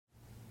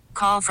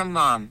Call from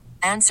mom.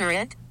 Answer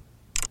it.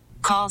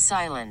 Call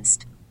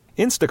silenced.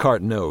 Instacart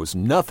knows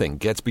nothing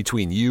gets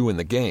between you and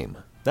the game.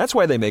 That's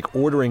why they make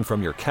ordering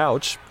from your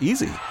couch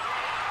easy.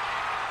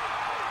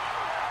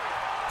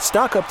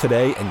 Stock up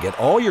today and get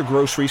all your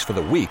groceries for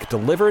the week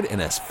delivered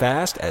in as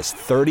fast as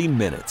 30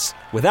 minutes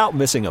without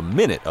missing a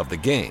minute of the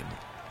game.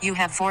 You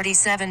have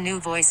 47 new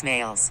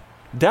voicemails.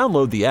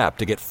 Download the app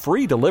to get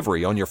free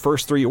delivery on your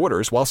first 3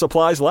 orders while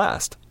supplies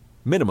last.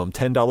 Minimum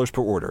 $10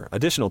 per order.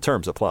 Additional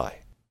terms apply.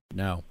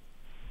 No.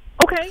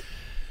 Okay.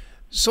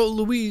 So,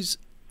 Louise,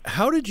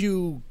 how did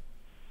you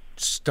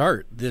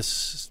start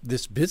this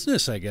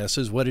business, I guess,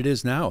 is what it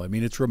is now? I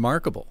mean, it's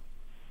remarkable.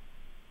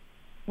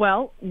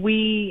 Well,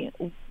 we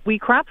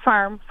crop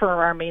farm for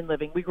our main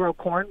living. We grow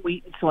corn,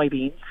 wheat, and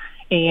soybeans.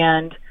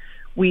 And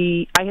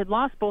I had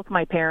lost both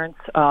my parents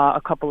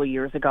a couple of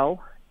years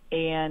ago,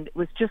 and it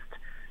was just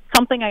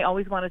something I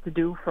always wanted to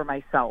do for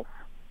myself.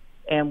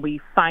 And we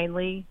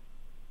finally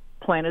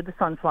planted the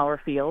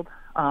sunflower field,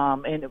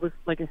 and it was,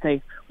 like I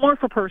say, more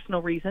for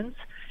personal reasons.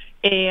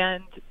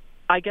 And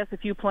I guess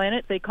if you plant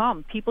it, they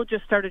come. People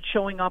just started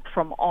showing up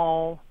from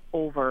all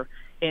over,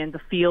 and the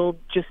field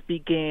just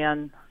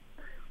began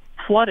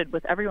flooded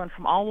with everyone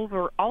from all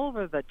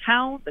over the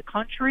town, the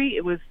country.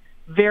 It was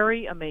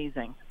very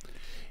amazing.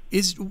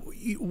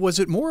 Was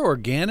it more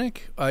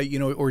organic,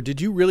 or did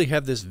you really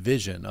have this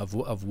vision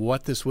of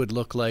what this would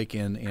look like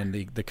and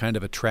the kind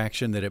of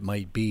attraction that it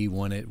might be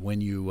when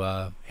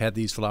you had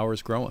these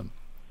flowers growing?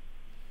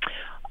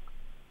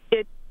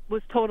 It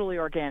was totally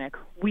organic.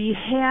 We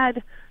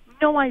had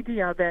no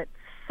idea that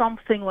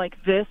something like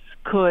this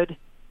could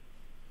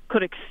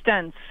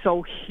extend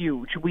so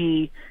huge.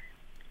 We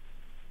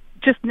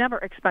just never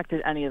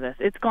expected any of this.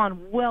 It's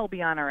gone well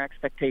beyond our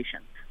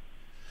expectations.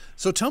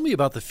 So tell me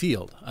about the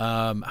field.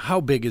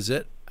 How big is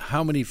it?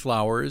 How many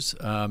flowers?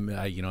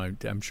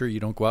 I'm sure you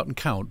don't go out and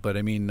count, but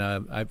I mean,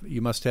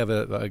 you must have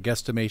a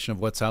guesstimation of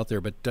what's out there.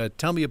 But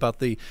tell me about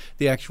the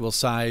actual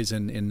size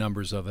and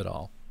numbers of it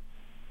all.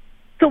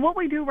 So what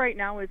we do right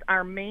now is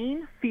our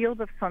main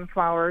field of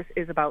sunflowers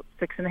is about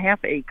 6.5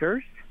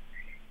 acres.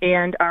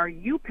 And our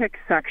U-pick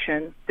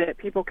section that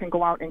people can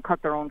go out and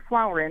cut their own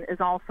flower in is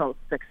also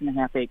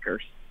 6.5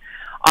 acres.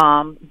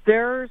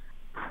 There's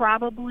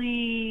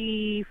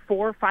probably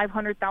 400,000 or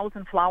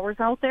 500,000 flowers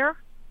out there.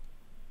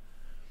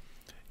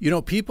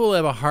 People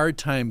have a hard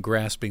time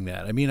grasping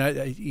that. I mean,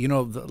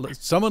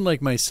 someone like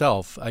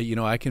myself,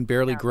 I can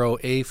barely grow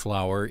a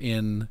flower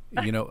in,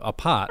 a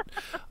pot.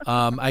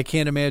 I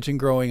can't imagine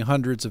growing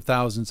hundreds of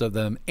thousands of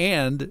them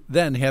and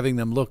then having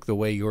them look the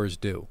way yours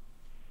do.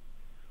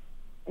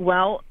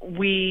 Well,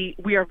 we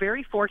are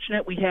very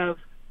fortunate. We have,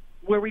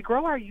 where we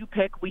grow our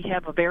U-pick, we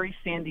have a very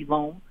sandy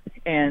loam,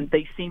 and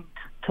they seem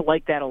to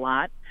like that a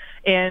lot.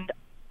 And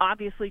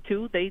obviously,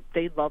 too, they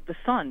love the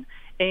sun.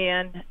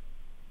 And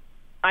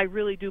I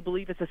really do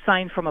believe it's a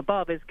sign from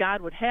above, as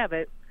God would have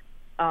it.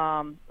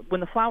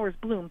 When the flowers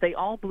bloom, they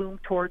all bloom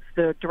towards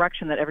the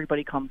direction that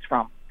everybody comes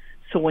from.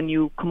 So when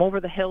you come over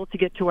the hill to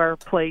get to our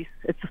place,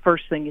 it's the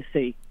first thing you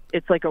see.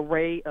 It's like a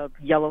ray of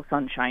yellow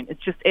sunshine.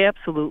 It's just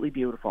absolutely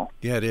beautiful.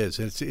 Yeah, it is.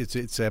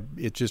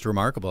 It's just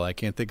remarkable. I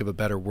can't think of a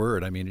better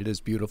word. I mean, it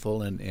is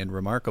beautiful and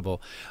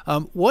remarkable.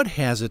 What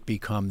has it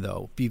become,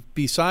 though?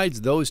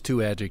 Besides those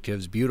two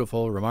adjectives,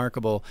 beautiful,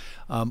 remarkable,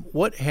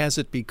 what has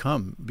it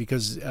become?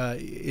 Because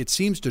it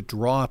seems to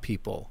draw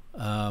people.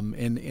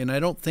 And I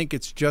don't think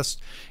it's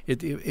just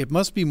it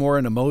must be more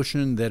an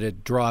emotion that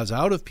it draws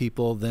out of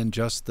people than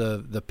just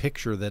the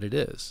picture that it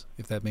is,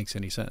 if that makes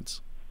any sense.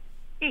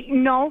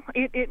 No,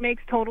 it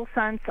makes total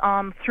sense.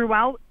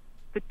 Throughout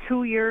the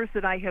 2 years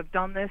that I have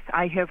done this,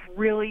 I have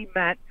really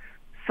met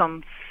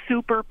some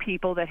super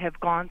people that have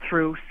gone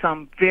through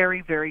some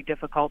very, very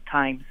difficult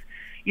times.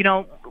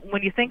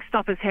 When you think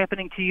stuff is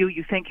happening to you,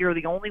 you think you're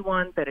the only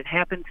one that it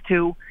happens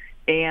to,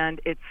 and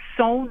it's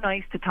so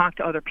nice to talk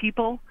to other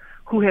people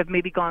who have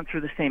maybe gone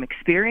through the same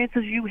experience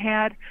as you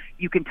had.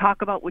 You can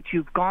talk about what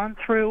you've gone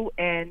through,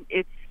 and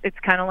it's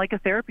kind of like a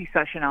therapy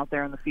session out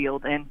there in the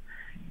field. And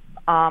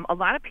a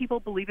lot of people,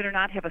 believe it or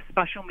not, have a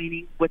special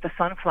meaning with a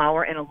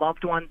sunflower and a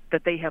loved one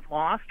that they have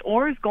lost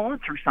or is going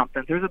through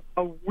something. There's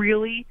a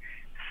really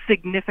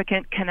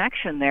significant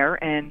connection there,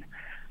 and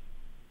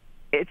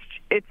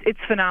it's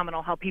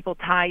phenomenal how people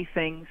tie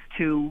things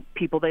to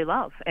people they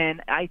love.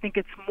 And I think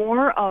it's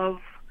more of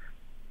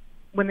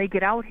when they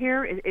get out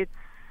here,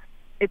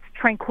 it's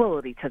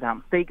tranquility to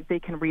them. They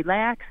can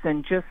relax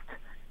and just,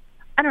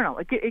 I don't know,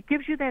 it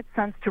gives you that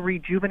sense to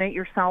rejuvenate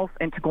yourself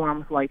and to go on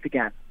with life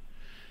again.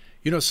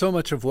 So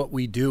much of what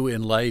we do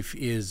in life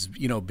is,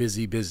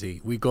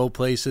 busy. We go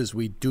places,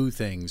 we do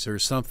things.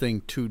 There's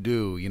something to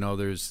do.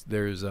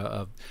 There's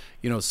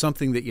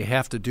something that you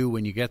have to do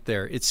when you get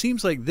there. It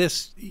seems like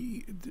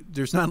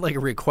there's not like a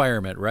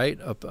requirement, right,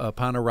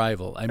 upon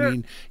arrival. I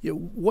mean,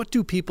 what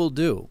do people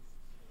do?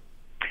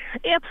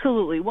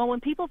 Absolutely. Well,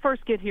 when people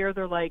first get here,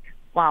 they're like,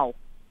 wow,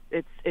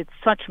 it's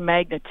such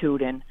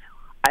magnitude, and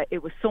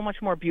it was so much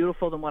more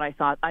beautiful than what I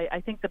thought.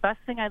 I think the best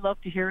thing I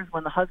love to hear is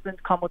when the husbands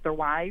come with their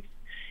wives,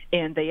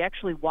 and they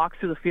actually walk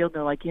through the field. And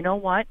they're like, you know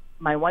what?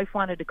 My wife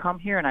wanted to come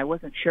here, and I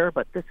wasn't sure,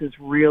 but this is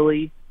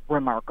really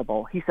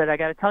remarkable. He said, I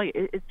got to tell you,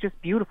 it's just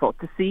beautiful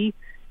to see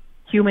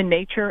human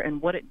nature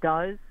and what it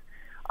does.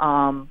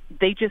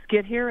 They just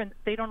get here, and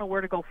they don't know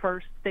where to go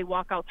first. They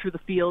walk out through the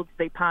fields,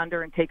 they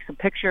ponder and take some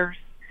pictures.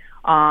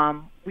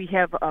 We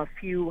have a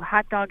few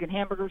hot dog and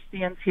hamburger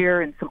stands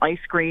here and some ice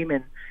cream,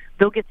 and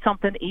they'll get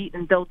something to eat,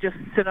 and they'll just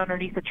sit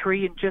underneath a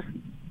tree and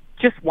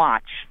just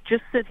watch.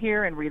 Just sit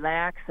here and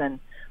relax, and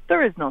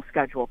there is no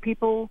schedule.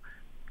 People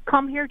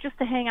come here just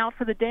to hang out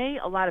for the day.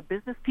 A lot of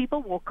business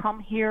people will come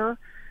here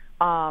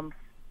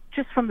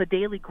just from the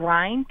daily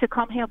grind to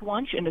come have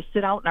lunch and to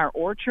sit out in our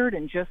orchard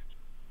and just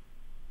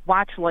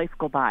watch life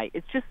go by.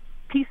 It's just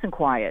peace and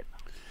quiet.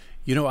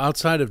 You know,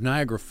 outside of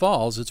Niagara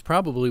Falls, it's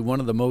probably one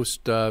of the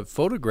most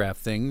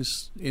photographed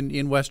things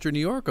in Western New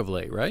York of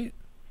late, right?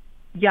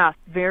 Yes,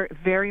 very,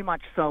 very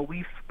much so.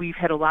 We've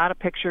had a lot of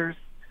pictures.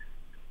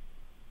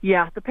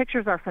 Yeah, the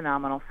pictures are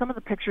phenomenal. Some of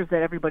the pictures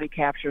that everybody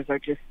captures are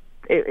just,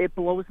 it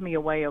blows me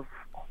away of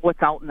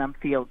what's out in them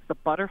fields. The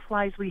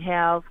butterflies we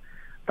have,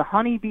 the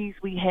honeybees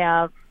we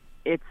have,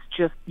 it's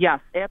just, yes,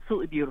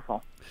 absolutely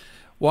beautiful.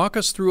 Walk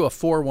us through a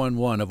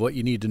 411 of what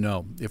you need to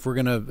know. If we're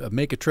going to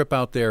make a trip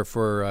out there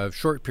for a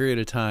short period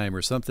of time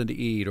or something to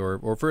eat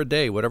or for a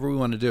day, whatever we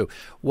want to do,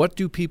 what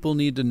do people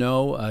need to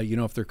know?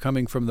 If they're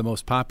coming from the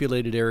most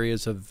populated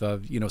areas of,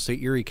 say,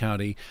 Erie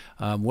County,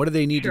 what do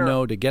they need to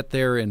know to get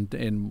there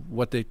and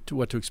what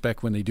to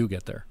expect when they do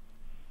get there?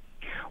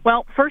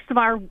 Well, first of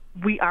all,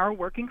 we are a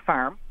working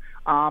farm.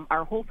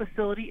 Our whole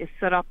facility is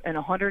set up in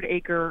a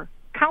 100-acre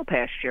cow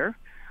pasture.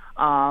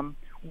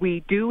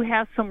 We do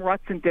have some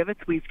ruts and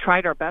divots. We've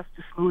tried our best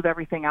to smooth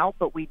everything out,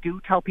 but we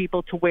do tell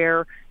people to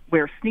wear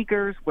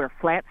sneakers, wear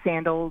flat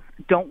sandals,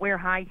 don't wear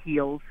high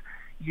heels.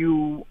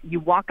 You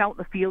walk out in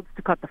the fields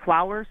to cut the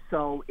flowers,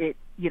 so if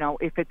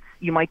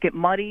you might get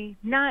muddy,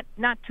 not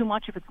too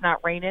much if it's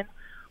not raining,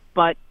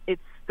 but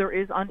there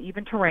is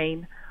uneven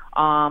terrain.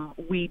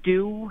 We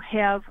do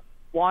have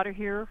water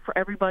here for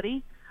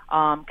everybody,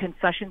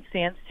 concession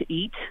stands to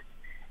eat.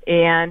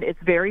 And it's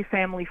very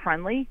family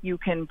friendly. You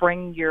can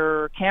bring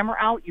your camera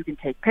out. You can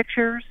take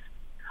pictures.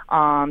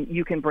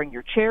 You can bring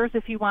your chairs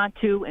if you want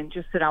to and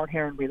just sit out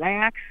here and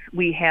relax.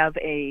 We have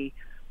a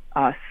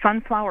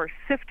sunflower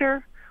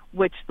sifter,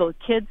 which the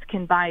kids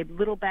can buy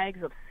little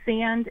bags of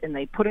sand and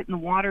they put it in the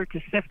water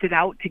to sift it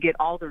out to get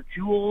all their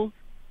jewels.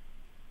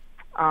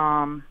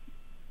 I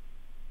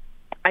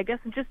guess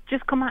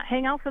just come out,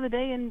 hang out for the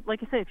day. And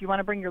like I say, if you want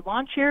to bring your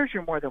lawn chairs,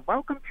 you're more than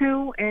welcome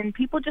to. And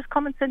people just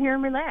come and sit here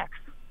and relax.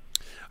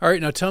 All right,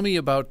 now tell me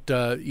about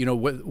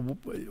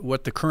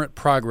what the current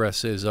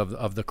progress is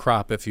of the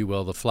crop, if you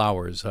will, the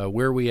flowers.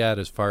 Where are we at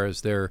as far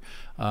as their,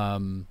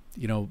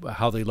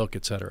 how they look,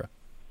 et cetera?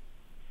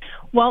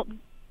 Well,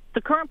 the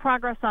current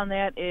progress on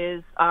that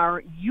is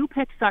our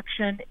U-pick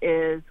section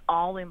is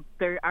all in.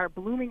 They are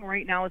blooming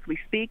right now as we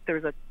speak.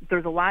 There's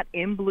a lot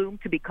in bloom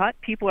to be cut.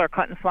 People are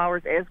cutting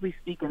flowers as we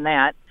speak in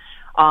that.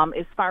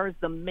 As far as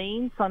the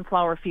main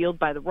sunflower field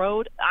by the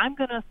road, I'm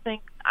going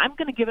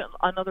to give it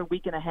another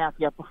week and a half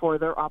yet before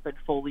they're up and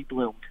fully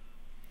bloomed.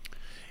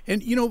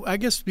 And I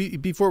guess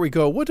before we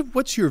go,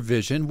 what's your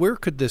vision? Where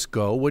could this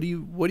go? What do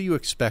you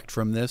expect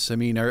from this? I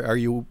mean, are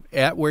you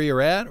at where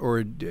you're at,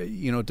 or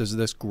does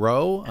this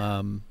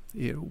grow?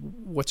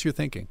 What's your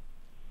thinking?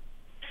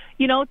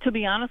 To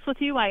be honest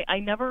with you, I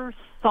never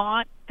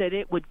thought that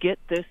it would get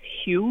this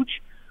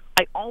huge.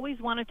 I always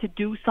wanted to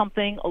do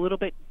something a little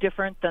bit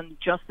different than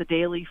just the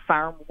daily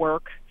farm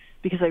work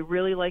because I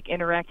really like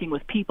interacting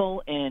with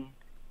people and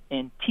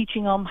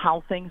teaching them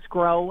how things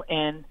grow.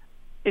 And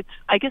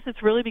I guess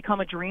it's really become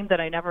a dream that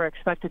I never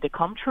expected to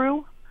come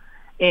true.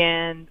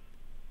 And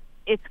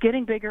it's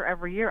getting bigger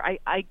every year.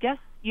 I guess,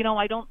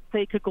 I don't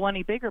say it could go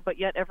any bigger, but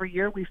yet every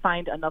year we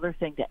find another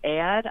thing to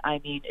add. I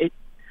mean,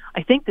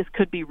 I think this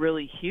could be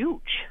really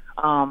huge.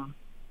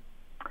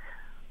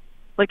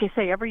 Like I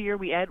say, every year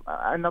we add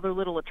another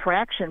little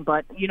attraction,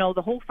 but,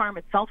 the whole farm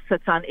itself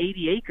sits on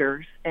 80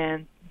 acres,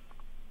 and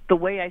the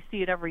way I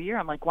see it every year,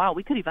 I'm like, wow,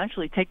 we could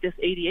eventually take this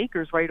 80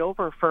 acres right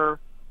over for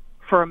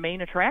a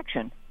main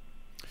attraction.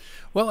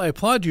 Well, I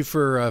applaud you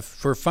for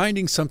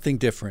finding something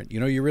different.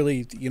 You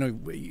really,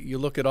 you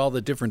look at all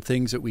the different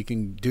things that we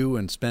can do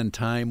and spend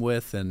time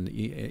with, and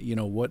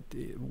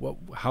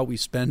how we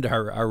spend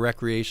our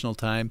recreational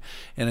time.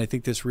 And I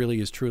think this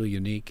really is truly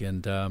unique,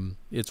 and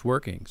it's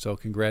working. So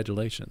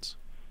congratulations.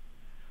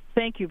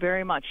 Thank you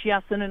very much.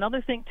 Yes, and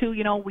another thing too,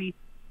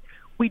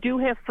 we do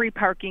have free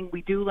parking.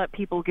 We do let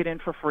people get in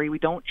for free. We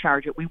don't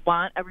charge it. We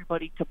want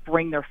everybody to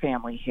bring their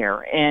family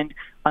here. And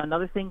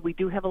another thing, we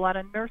do have a lot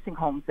of nursing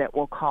homes that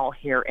will call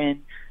here,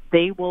 and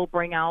they will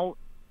bring out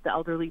the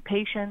elderly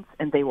patients,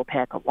 and they will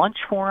pack a lunch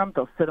for them.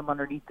 They'll sit them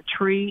underneath the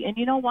tree. And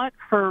you know what?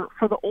 For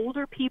the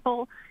older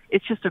people,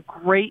 it's just a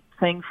great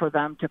thing for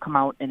them to come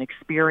out and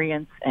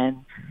experience,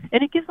 and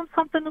it gives them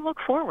something to look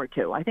forward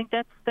to. I think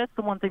that's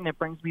the one thing that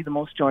brings me the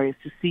most joy is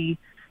to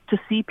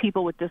see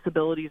people with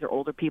disabilities or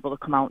older people to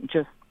come out and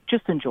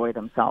just enjoy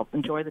themselves,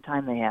 enjoy the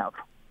time they have.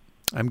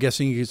 I'm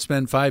guessing you could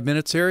spend 5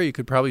 minutes there. You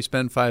could probably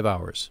spend 5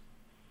 hours.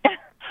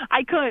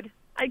 I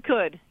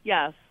could,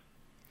 yes.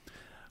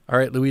 All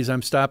right, Louise,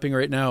 I'm stopping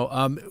right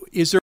now.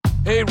 Is there...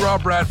 Hey,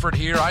 Rob Bradford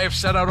here. I have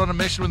set out on a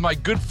mission with my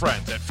good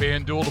friends at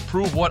FanDuel to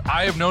prove what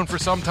I have known for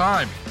some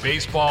time.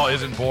 Baseball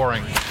isn't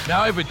boring.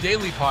 Now I have a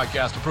daily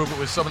podcast to prove it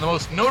with some of the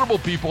most notable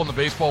people in the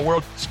baseball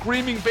world,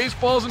 screaming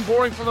baseball isn't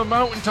boring from the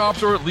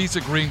mountaintops, or at least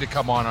agreeing to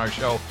come on our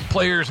show.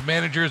 Players,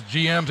 managers,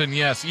 GMs, and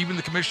yes, even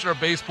the commissioner of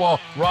baseball,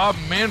 Rob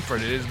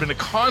Manfred. It has been a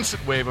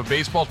constant wave of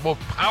baseball's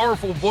most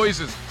powerful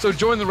voices. So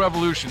join the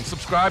revolution.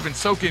 Subscribe and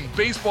soak in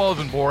Baseball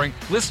Isn't Boring.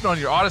 Listen on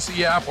your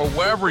Odyssey app or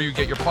wherever you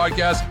get your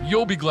podcasts.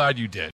 You'll be glad you did.